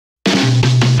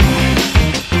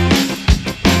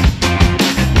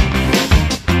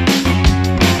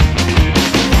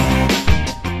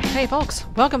folks,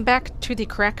 welcome back to the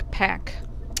Crack Pack.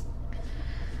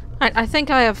 Alright, I think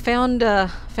I have found a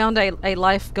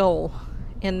life goal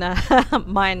in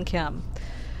Minechem.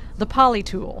 The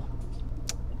Polytool.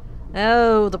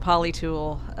 Oh, the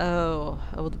Polytool. Oh,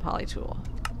 the Polytool.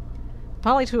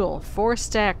 Polytool, 4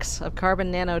 stacks of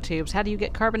carbon nanotubes. How do you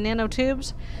get carbon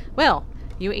nanotubes? Well,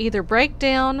 you either break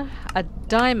down a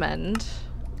diamond,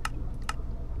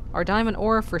 or diamond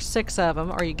ore for 6 of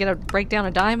them, or you break down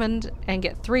a diamond and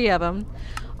get 3 of them,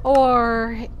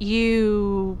 or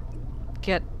you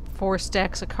get 4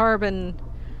 stacks of carbon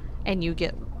and you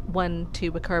get 1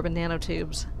 tube of carbon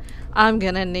nanotubes. I'm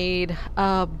gonna need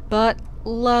a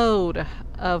buttload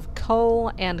of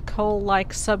coal and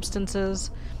coal-like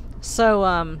substances.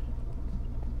 So,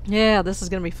 yeah, this is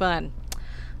gonna be fun.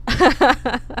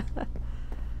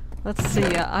 Let's see,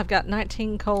 I've got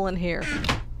 19 coal in here.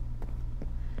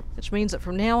 Which means that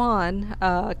from now on,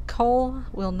 coal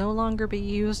will no longer be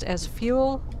used as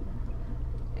fuel.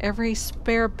 Every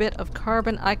spare bit of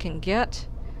carbon I can get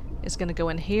is going to go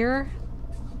in here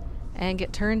and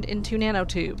get turned into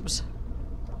nanotubes.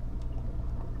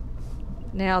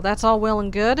 Now, that's all well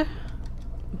and good,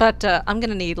 but I'm going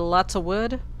to need lots of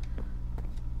wood.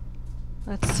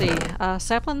 Let's see,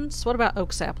 saplings? What about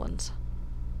oak saplings?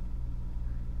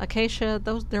 Acacia,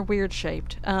 they're weird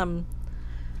shaped.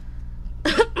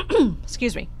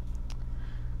 Excuse me.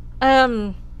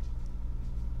 Hey,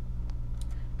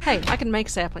 I can make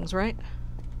saplings, right?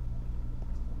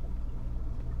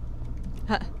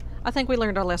 I think we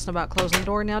learned our lesson about closing the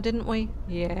door now, didn't we?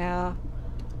 Yeah.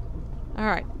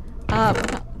 Alright.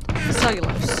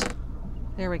 Cellulose.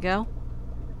 There we go.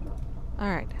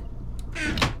 Alright.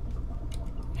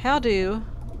 How do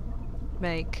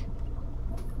make...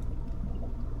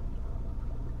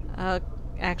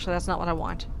 actually, that's not what I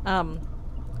want.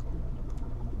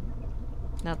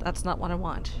 No, that's not what I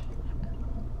want.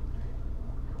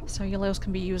 Cellulose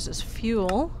can be used as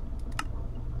fuel.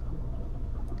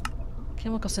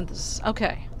 Chemical synthesis.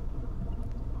 Okay.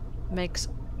 Makes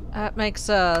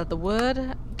the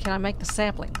wood. Can I make the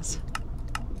saplings?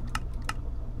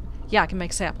 Yeah, I can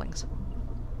make saplings.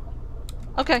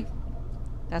 Okay.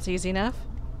 That's easy enough.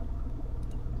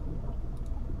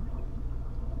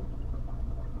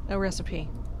 No recipe.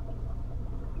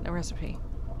 No recipe.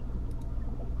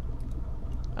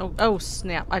 Oh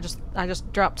snap. I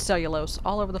just dropped cellulose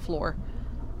all over the floor.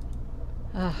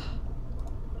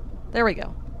 There we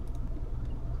go.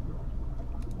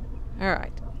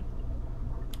 Alright.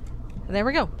 And there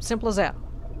we go. Simple as that.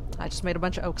 I just made a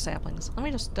bunch of oak saplings. Let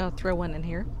me just throw one in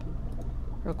here.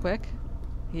 Real quick.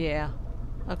 Yeah.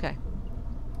 Okay.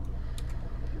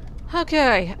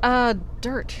 Okay.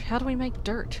 Dirt. How do we make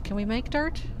dirt? Can we make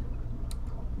dirt?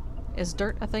 Is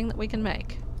dirt a thing that we can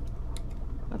make?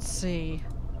 Let's see.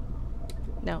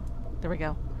 No. There we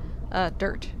go.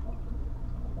 Dirt.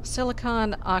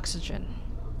 Silicon oxygen.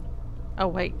 Oh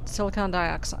wait. Silicon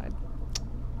dioxide.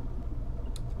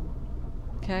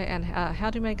 Okay, and how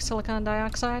do you make silicon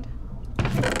dioxide?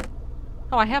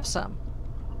 Oh, I have some.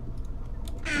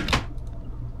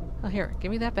 Oh, here.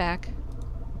 Give me that back.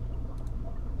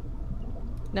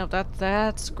 No,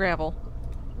 that's gravel.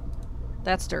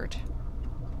 That's dirt.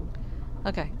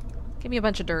 Okay. Give me a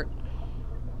bunch of dirt.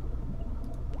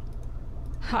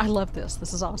 I love this.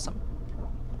 This is awesome.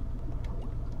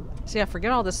 So yeah,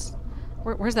 forget all this.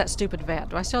 Where's that stupid vat?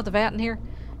 Do I still have the vat in here?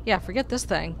 Yeah, forget this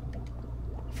thing.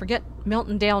 Forget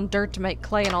melting down dirt to make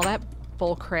clay and all that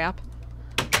bull crap.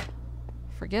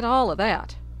 Forget all of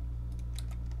that.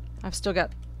 I've still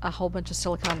got a whole bunch of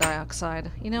silicon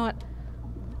dioxide. You know what?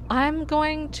 I'm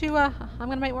going to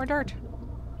make more dirt.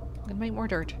 I'm gonna make more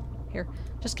dirt. Here,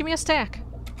 just give me a stack.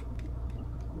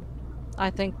 I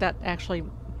think that actually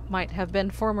might have been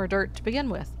former dirt to begin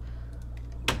with.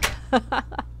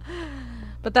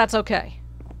 But that's okay.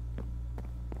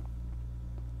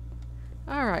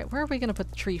 Alright, where are we going to put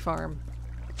the tree farm?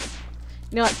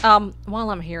 You know what, while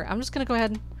I'm here, I'm just going to go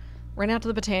ahead and run out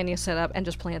to the Botania setup and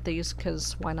just plant these,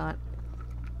 because why not?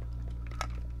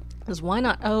 Because why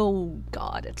not? Oh,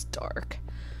 God, it's dark.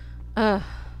 Well,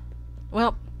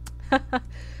 do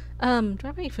I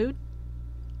have any food?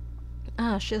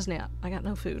 Shiznat. I got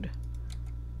no food.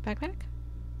 Backpack?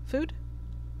 Food?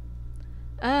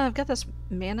 I've got this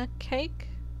manna cake.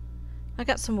 I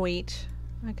got some wheat.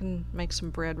 I can make some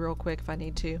bread real quick if I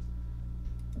need to.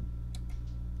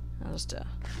 I'll just,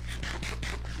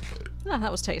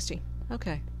 that was tasty.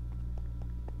 Okay.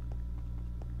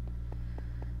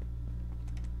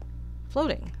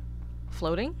 Floating.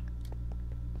 Floating?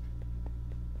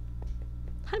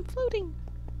 I'm floating!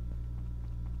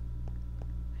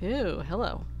 Ooh,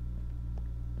 hello.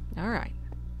 Alright.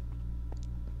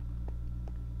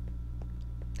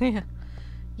 Yeah.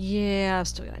 Yeah, I've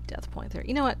still got a death point there.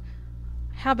 You know what?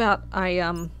 How about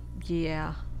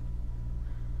yeah.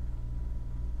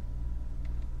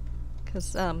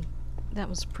 Because, that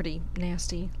was pretty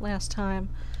nasty last time.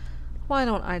 Why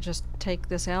don't I just take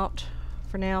this out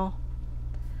for now?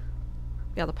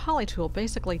 Yeah, the Polytool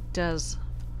basically does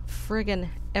friggin'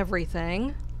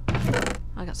 everything.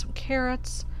 I got some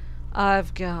carrots.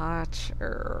 I've got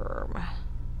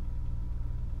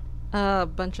a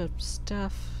bunch of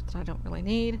stuff that I don't really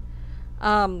need.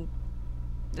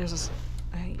 There's this.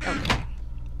 Okay.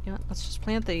 You know what? Let's just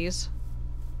plant these.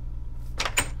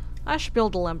 I should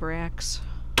build a lumber axe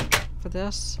for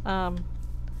this. I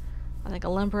think a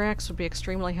lumber axe would be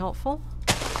extremely helpful.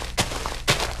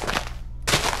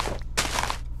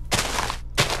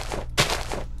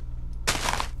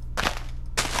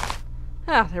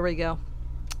 Ah, there we go.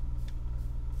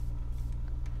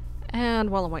 And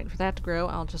while I'm waiting for that to grow,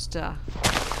 I'll just, oh,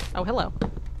 hello.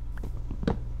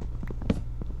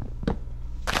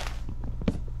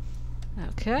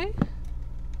 Okay.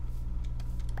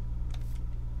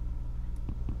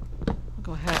 I'll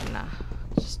go ahead and,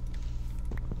 just...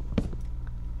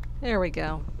 There we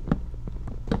go.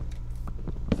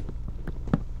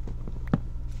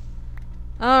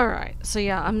 Alright, so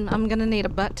yeah, I'm gonna need a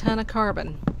butt ton of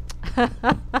carbon.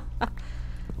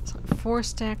 So 4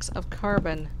 stacks of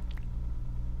carbon.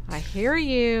 I hear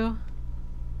you.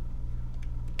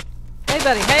 Hey,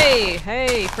 buddy. Hey,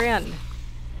 hey, friend.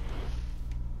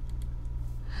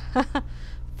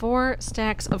 4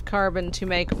 stacks of carbon to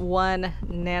make 1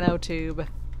 nanotube.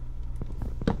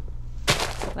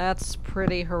 That's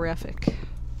pretty horrific.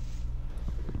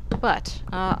 But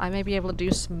I may be able to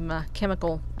do some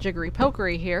chemical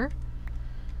jiggery-pokery here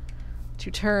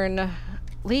to turn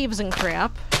leaves and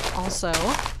crap also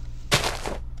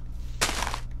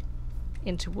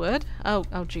into wood. Oh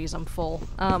geez, I'm full.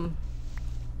 I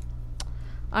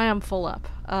am full up.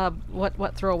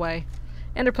 What throwaway?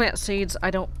 Ender plant seeds I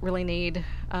don't really need.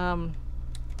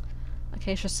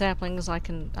 Acacia saplings I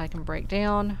can break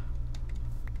down.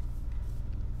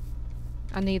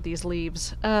 I need these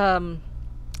leaves. Here,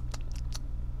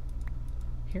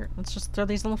 let's just throw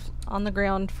these on the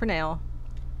ground for now.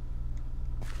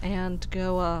 And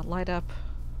go light up.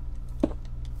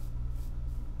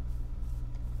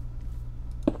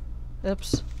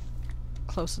 Oops.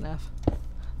 Close enough.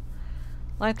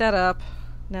 Light that up.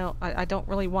 No, I don't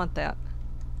really want that.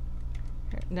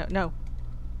 Here, no.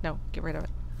 No, get rid of it.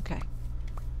 Okay.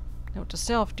 Note to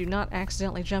self, do not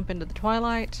accidentally jump into the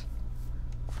twilight.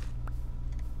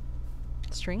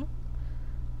 String?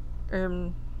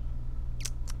 Yeah,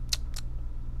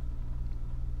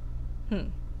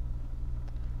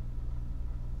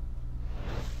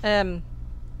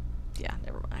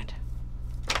 never mind.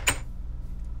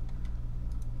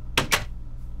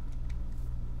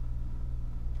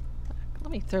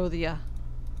 Let me throw the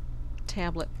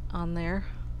tablet on there.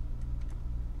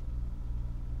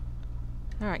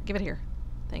 Alright, give it here.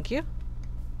 Thank you.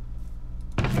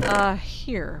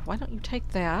 Here. Why don't you take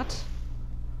that?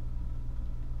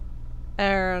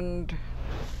 And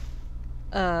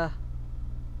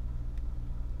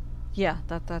yeah,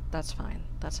 that's fine.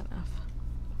 That's enough.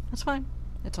 That's fine.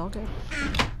 It's all good.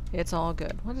 It's all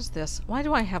good. What is this? Why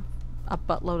do I have a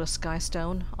buttload of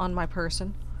skystone on my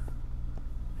person?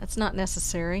 That's not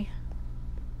necessary.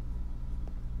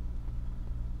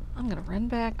 I'm gonna run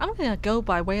back. I'm gonna go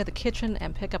by way of the kitchen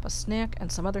and pick up a snack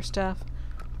and some other stuff.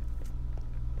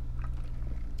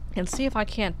 And see if I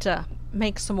can't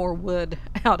make some more wood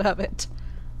out of it.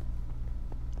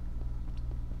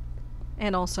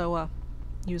 And also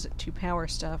use it to power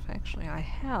stuff. Actually,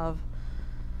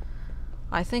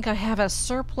 I think I have a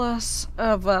surplus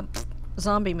of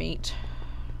zombie meat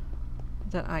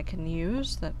that I can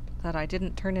use that I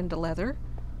didn't turn into leather.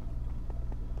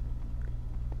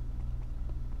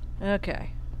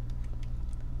 Okay.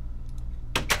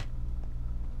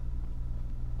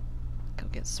 Go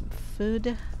get some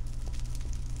food.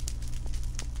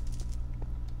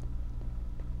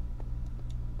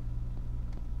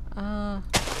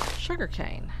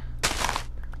 Sugarcane.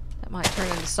 That might turn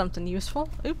into something useful.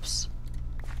 Oops.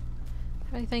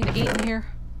 Have anything to eat in here?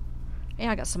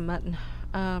 Yeah, I got some mutton.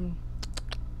 Copper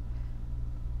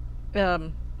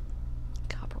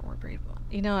ore breed.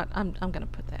 You know what? I'm gonna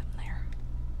put that in there.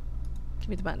 Give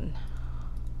me the mutton.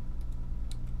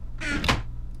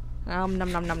 Nom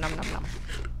nom nom nom nom nom nom.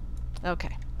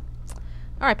 Okay.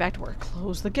 Alright, back to work.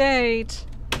 Close the gate.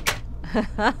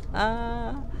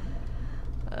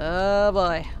 Oh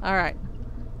boy. Alright.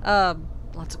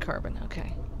 Lots of carbon.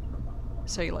 Okay.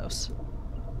 Cellulose.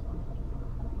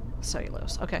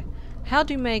 Cellulose. Okay. How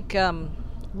do you make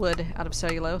wood out of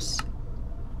cellulose?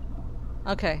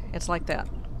 Okay, it's like that.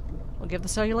 We'll give the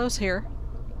cellulose here.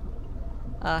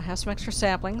 Have some extra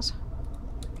saplings.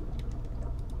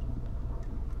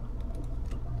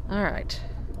 Alright.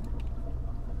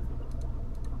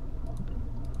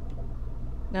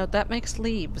 No, that makes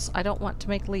leaves. I don't want to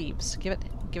make leaves. Give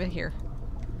it here.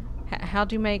 How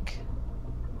do you make...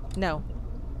 No.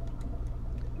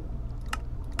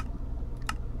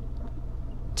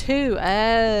 2.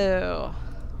 Oh.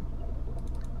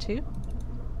 2?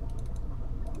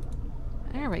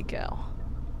 There we go.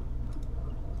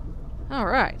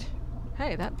 Alright.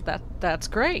 Hey, that's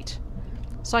great.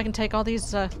 So I can take all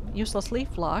these useless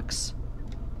leaf blocks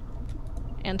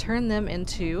and turn them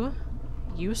into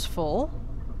useful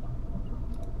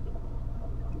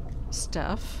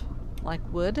stuff like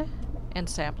wood and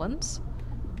saplings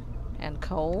and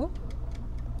coal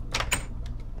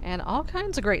and all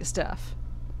kinds of great stuff.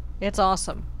 It's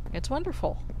awesome. It's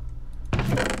wonderful.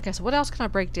 Okay, so what else can I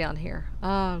break down here?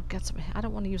 Got some. I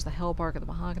don't want to use the hell bark of the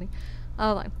mahogany.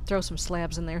 I'll throw some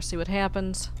slabs in there, see what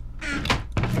happens.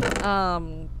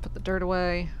 Put the dirt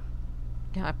away.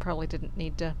 Yeah, I probably didn't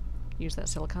need to use that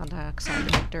silicon dioxide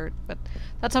to make dirt, but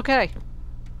that's okay.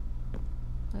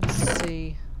 Let's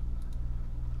see.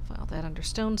 File that under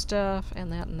stone stuff,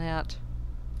 and that, and that,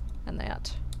 and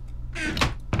that.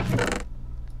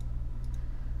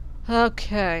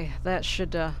 Okay, that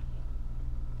should do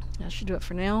it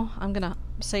for now. I'm gonna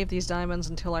save these diamonds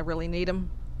until I really need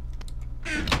them.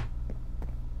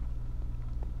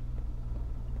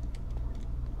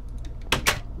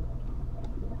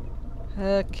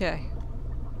 Okay.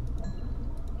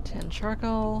 10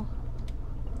 charcoal.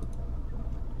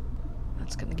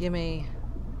 That's gonna give me...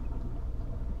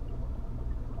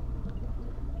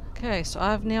 Okay, so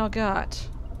I've now got...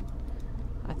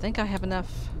 I think I have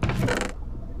enough...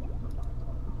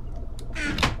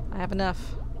 I have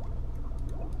enough.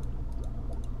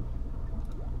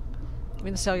 Give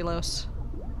me the cellulose.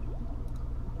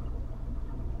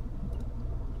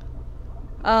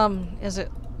 Is it...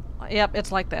 Yep,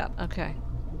 it's like that. Okay.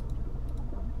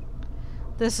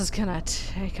 This is gonna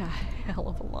take a hell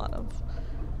of a lot of...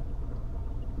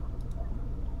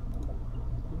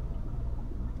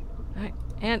 Alright,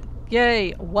 and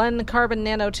yay! 1 carbon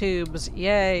nanotubes!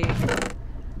 Yay!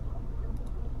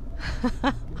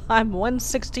 I'm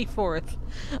 1/64th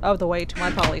of the way to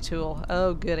my Polytool.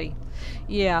 Oh goody.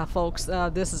 Yeah, folks,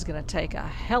 this is gonna take a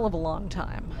hell of a long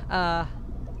time.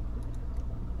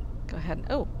 Go ahead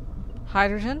and... Oh!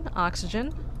 Hydrogen,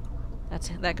 oxygen.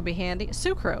 That could be handy.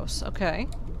 Sucrose, okay.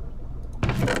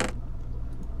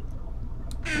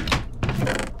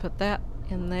 Put that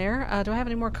in there. Do I have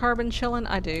any more carbon chilling?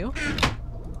 I do.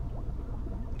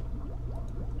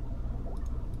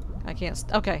 I can't...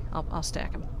 Okay, I'll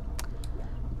stack them.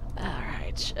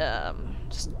 Alright,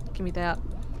 just give me that.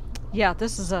 Yeah,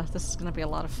 this is gonna be a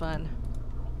lot of fun.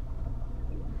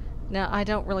 Now, I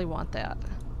don't really want that.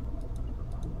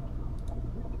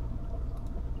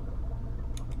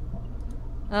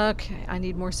 Okay, I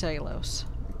need more cellulose.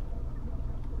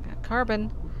 Got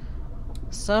carbon.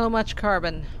 So much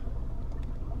carbon.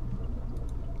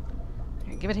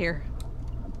 Here, give it here.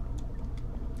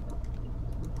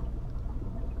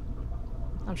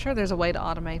 I'm sure there's a way to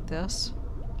automate this.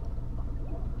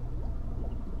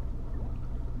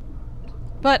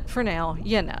 But for now,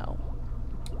 you know.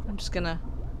 I'm just gonna...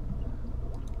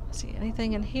 see,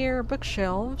 anything in here?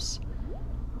 Bookshelves.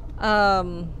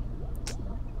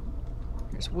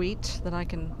 There's wheat that I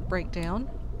can break down.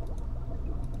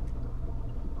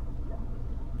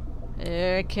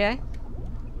 Okay.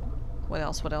 What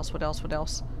else? What else? What else? What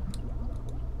else?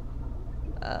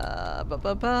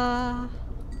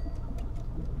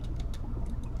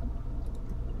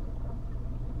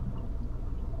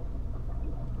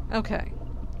 Okay.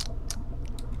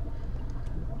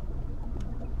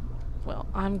 Well,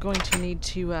 I'm going to need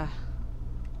to, I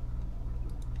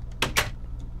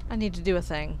need to do a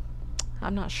thing.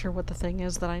 I'm not sure what the thing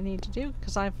is that I need to do,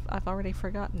 because I've already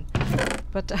forgotten.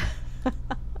 But,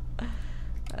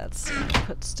 let's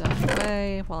put stuff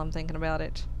away while I'm thinking about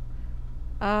it.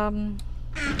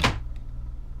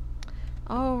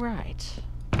 Alright.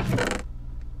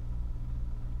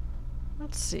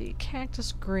 Let's see,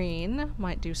 cactus green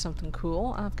might do something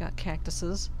cool. I've got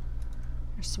cactuses.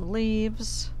 There's some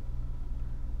leaves.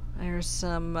 There's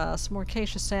some more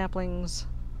acacia saplings.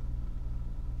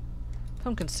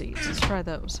 Pumpkin seeds, let's try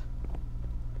those.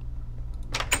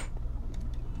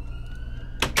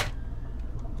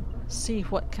 See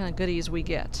what kind of goodies we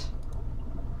get.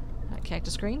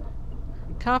 Cactus green.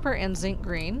 Copper and zinc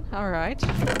green, alright.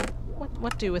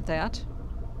 What do with that?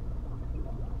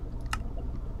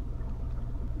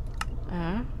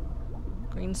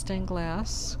 Green stained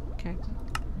glass. Okay.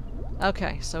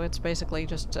 Okay, so it's basically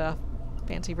just a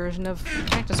fancy version of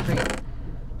cactus green.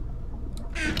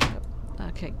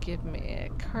 Okay, give me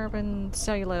carbon,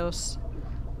 cellulose.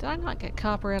 Did I not get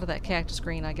copper out of that cactus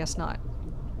green? I guess not.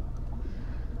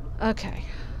 Okay.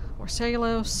 More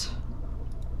cellulose.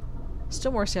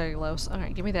 Still more cellulose.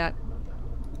 Alright, give me that.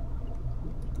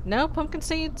 No, pumpkin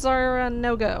seeds are a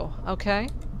no-go. Okay.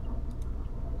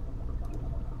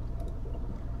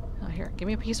 Oh, here, give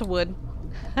me a piece of wood.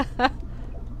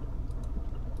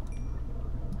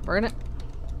 Burn it.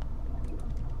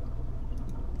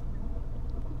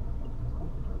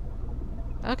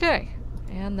 Okay.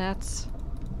 And that's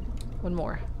one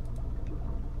more.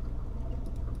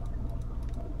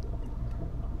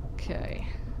 Okay.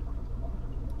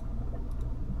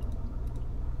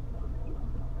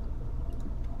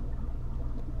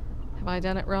 Have I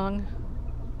done it wrong?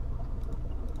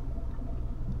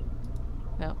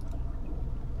 No.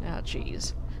 Oh,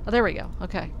 jeez. Oh, there we go.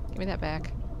 Okay. Give me that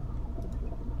back.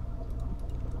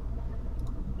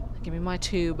 Give me my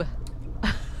tube.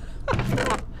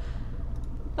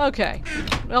 Okay.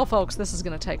 Well, folks, this is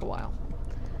going to take a while.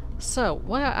 So,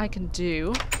 what I can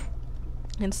do,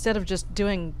 instead of just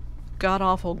doing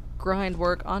god-awful grind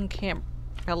work on camera...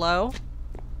 Hello?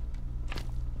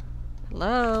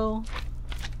 Hello?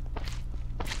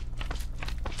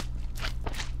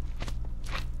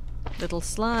 Little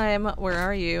slime, where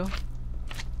are you?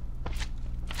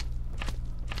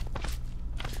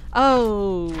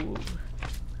 Oh!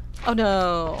 Oh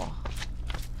no!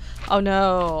 Oh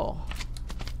no!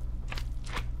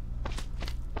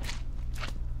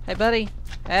 Hey buddy!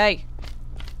 Hey!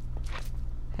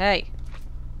 Hey!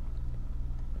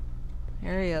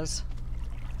 Here he is.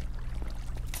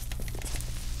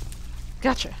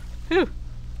 Gotcha! Whew!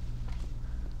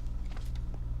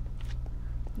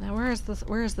 Now where is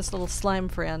this little slime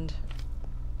friend?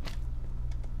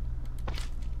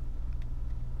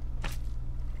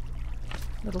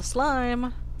 Little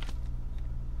slime.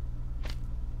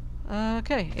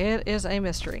 Okay, it is a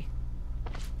mystery.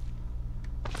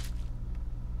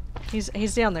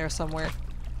 He's down there somewhere.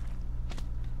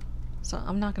 So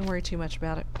I'm not gonna worry too much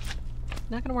about it.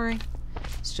 Not gonna worry.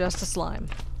 It's just a slime.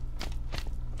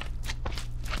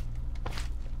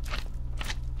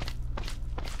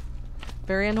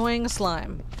 Very annoying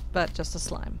slime, but just a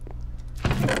slime.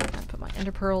 I put my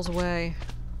ender pearls away.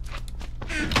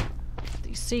 Put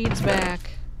these seeds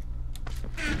back.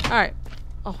 Alright.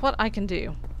 Oh, what I can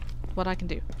do.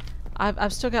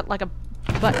 I've still got like a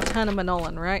butt ton of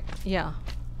manolin, right? Yeah.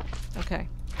 Okay.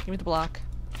 Give me the block.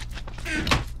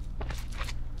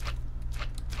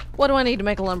 What do I need to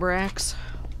make a lumber axe?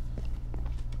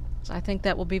 So I think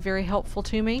that will be very helpful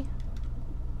to me.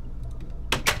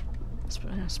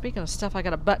 Speaking of stuff I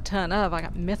got a butt ton of, I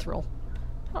got mithril.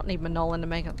 I don't need manolin to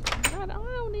make it. I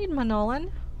don't need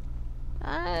manolin.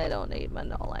 I don't need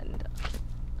manolin.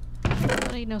 I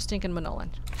don't need no stinking manolin.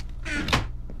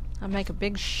 I make a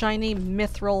big shiny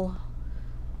mithril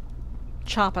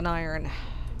chopping iron.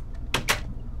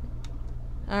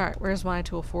 Alright, where's my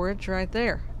tool forge? Right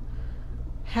there.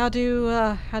 How do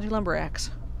lumber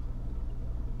axe?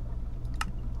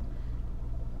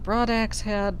 Broad axe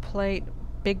head, plate,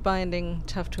 big binding,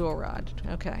 tough tool rod.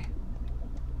 Okay.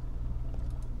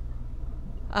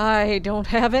 I don't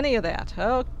have any of that.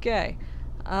 Okay.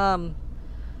 So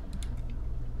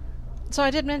I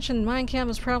did mention Minechem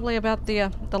is probably about the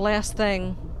last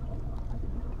thing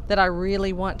that I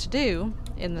really want to do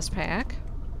in this pack.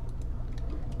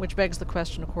 Which begs the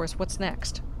question, of course, what's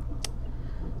next?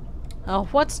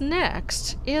 What's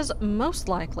next is most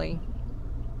likely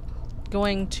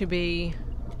going to be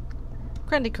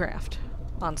Craft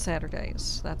on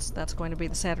Saturdays. That's going to be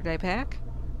the Saturday pack.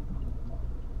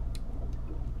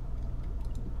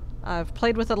 I've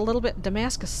played with it a little bit.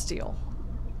 Damascus steel.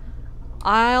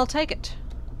 I'll take it.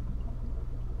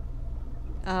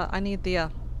 I need the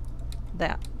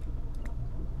that.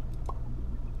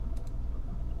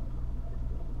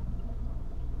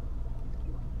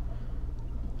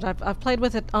 But I've played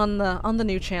with it on the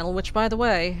new channel, which, by the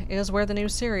way, is where the new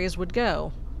series would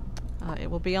go. It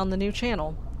will be on the new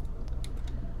channel.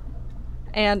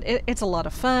 And it's a lot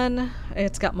of fun.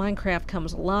 It's got Minecraft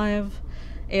Comes Alive.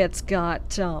 It's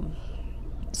got some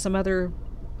other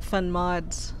fun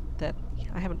mods that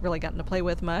I haven't really gotten to play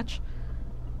with much.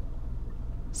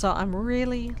 So I'm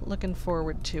really looking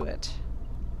forward to it.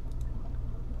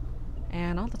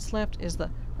 And all that's left is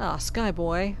the... Ah,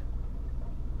 Skyboy.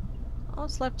 All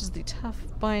that's left is the tough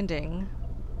binding.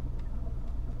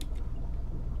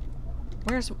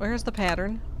 Where's the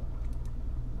pattern?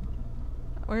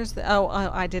 Where's the... Oh,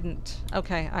 I didn't...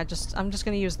 Okay, I'm just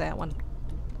gonna use that one.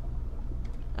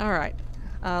 Alright.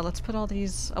 Let's put all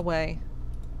these away.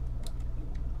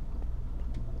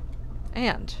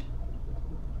 And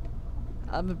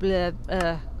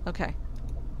okay.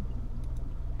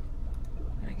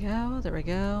 There we go, there we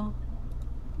go.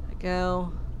 There we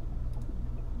go.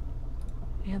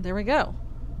 And there we go.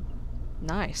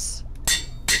 Nice.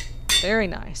 Very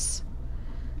nice.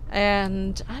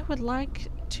 And I would like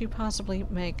to possibly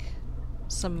make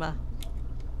some,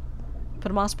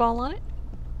 put a moss ball on it.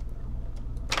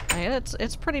 And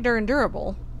it's pretty darn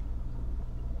durable.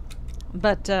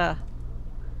 But,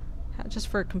 just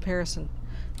for comparison.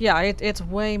 Yeah, it's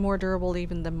way more durable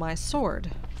even than my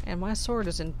sword. And my sword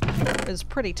is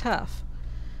pretty tough.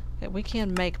 Okay, we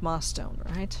can make moss stone,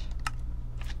 right?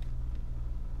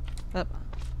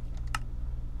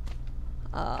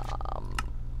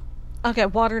 Okay,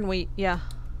 water and wheat. Yeah,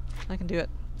 I can do it.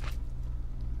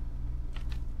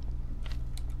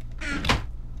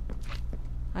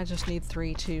 I just need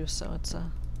 3 too, so it's oh,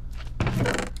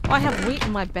 I have wheat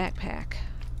in my backpack.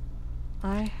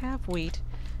 I have wheat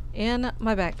in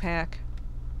my backpack.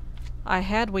 I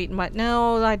had wheat in my...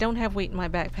 No, I don't have wheat in my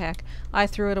backpack. I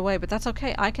threw it away, but that's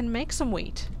okay. I can make some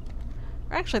wheat.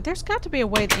 Actually, there's got to be a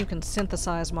way that you can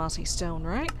synthesize mossy stone,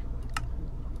 right?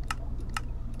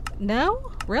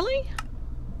 No? Really?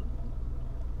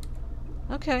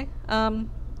 Okay.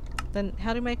 Then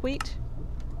how do you make wheat?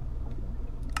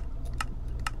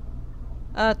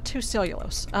 2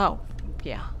 cellulose. Oh,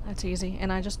 yeah, that's easy.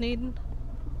 And I just need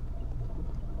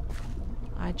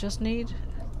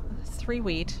 3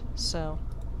 wheat, so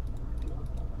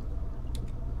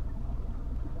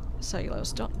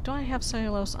cellulose. Do I have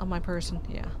cellulose on my person?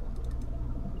 Yeah.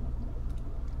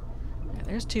 Yeah,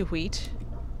 there's 2 wheat.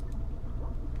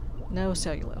 No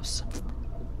cellulose.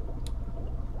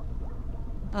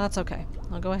 Oh, that's okay.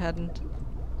 I'll go ahead and...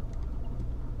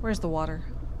 Where's the water?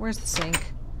 Where's the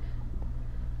sink?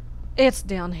 It's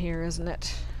down here, isn't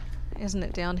it? Isn't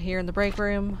it down here in the break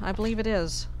room? I believe it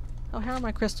is. Oh, how are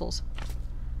my crystals?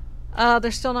 They're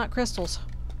still not crystals.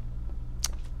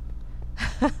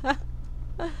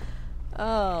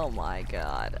 Oh my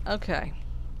god. Okay.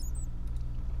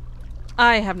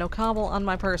 I have no cobble on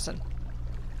my person.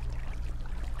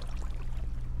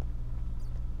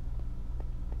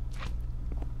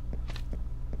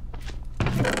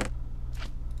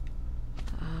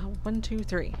 One, two,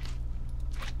 three.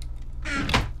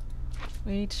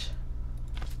 Wait.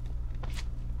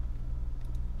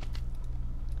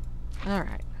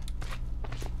 Alright.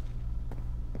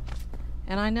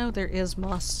 And I know there is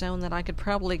moss stone that I could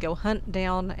probably go hunt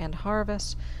down and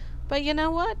harvest, but you know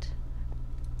what?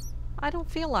 I don't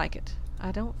feel like it.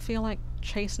 I don't feel like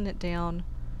chasing it down.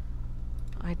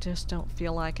 I just don't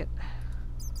feel like it.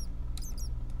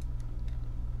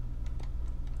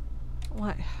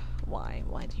 Why?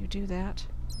 Why do you do that?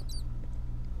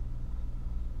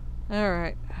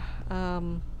 Alright.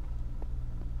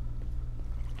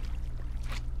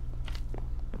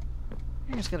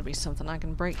 There's gotta be something I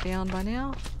can break down by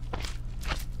now.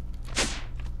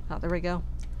 Oh, there we go.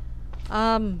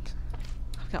 I've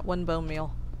got 1 bone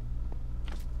meal.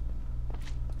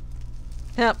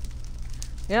 Yep.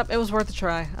 Yep, it was worth a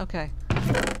try. Okay.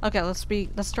 Okay, let's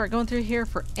start going through here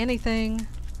for anything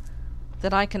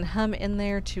that I can hum in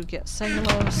there to get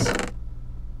cellulose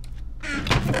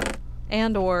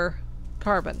and or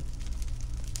carbon.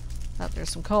 Oh, there's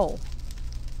some coal.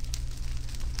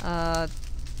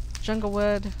 Jungle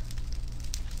wood.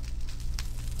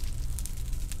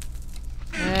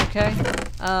 Okay.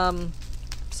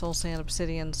 Soul sand,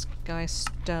 obsidian, sky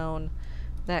stone.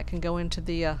 That can go into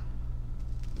the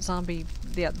zombie,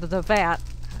 the vat.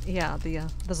 Yeah, the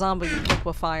zombie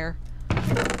liquefier.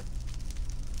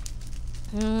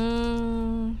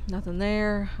 Nothing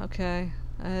there. Okay.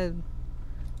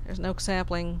 There's an oak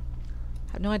sapling.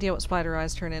 I have no idea what spider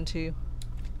eyes turn into.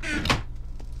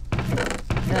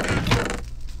 Nothing.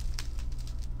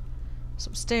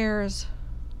 Some stairs.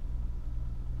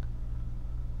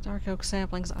 Dark oak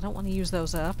saplings. I don't want to use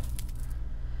those up.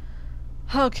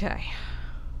 Okay.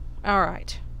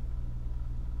 Alright.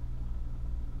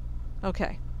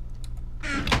 Okay.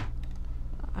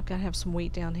 I've got to have some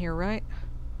wheat down here, right?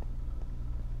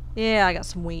 Yeah, I got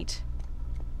some wheat.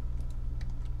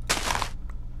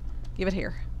 Give it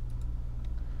here.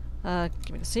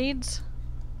 Give me the seeds.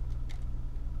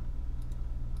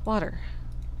 Water.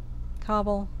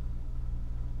 Cobble.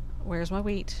 Where's my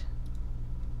wheat?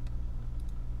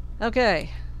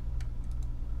 Okay.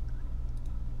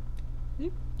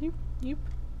 Yoop, yoop, yoop.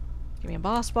 Give me a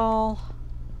boss ball.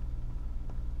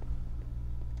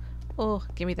 Oh,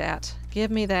 give me that.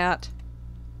 Give me that.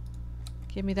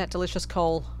 Give me that delicious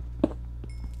coal.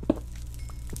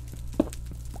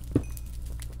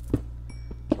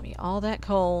 all that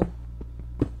coal.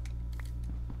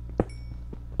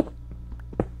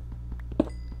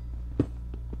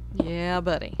 Yeah,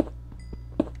 buddy.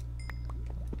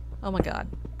 Oh my god.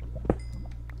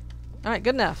 Alright,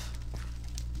 good enough.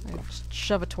 I just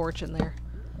shove a torch in there.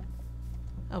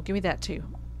 Oh, give me that too.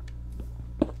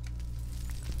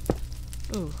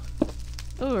 Ooh.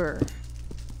 Ooh.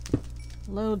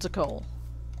 Loads of coal.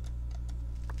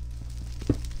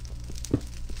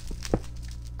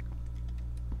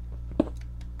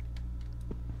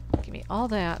 Give me all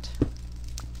that.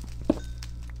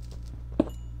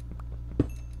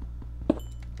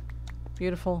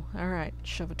 Beautiful. Alright,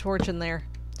 shove a torch in there.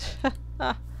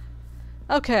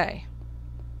 Okay.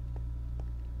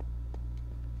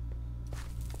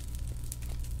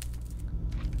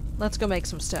 Let's go make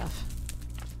some stuff.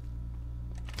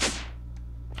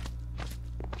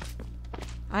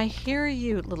 I hear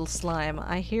you, little slime.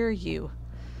 I hear you.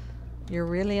 You're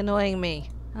really annoying me.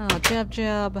 Oh, jab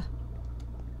jab.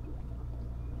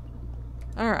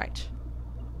 Alright.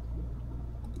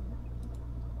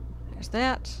 There's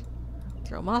that.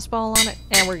 Throw a moss ball on it,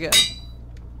 and we're good.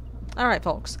 Alright,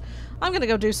 folks. I'm gonna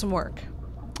go do some work.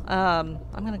 I'm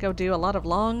gonna go do a lot of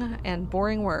long and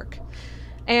boring work.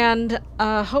 And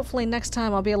hopefully next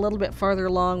time I'll be a little bit farther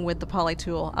along with the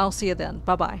Polytool. I'll see you then.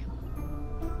 Bye-bye.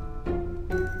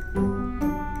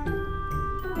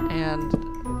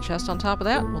 And chest on top of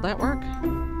that. Will that work?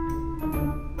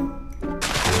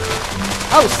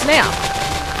 Oh, snap!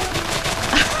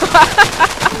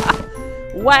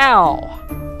 Wow!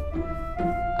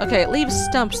 Okay, it leaves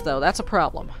stumps, though. That's a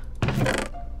problem.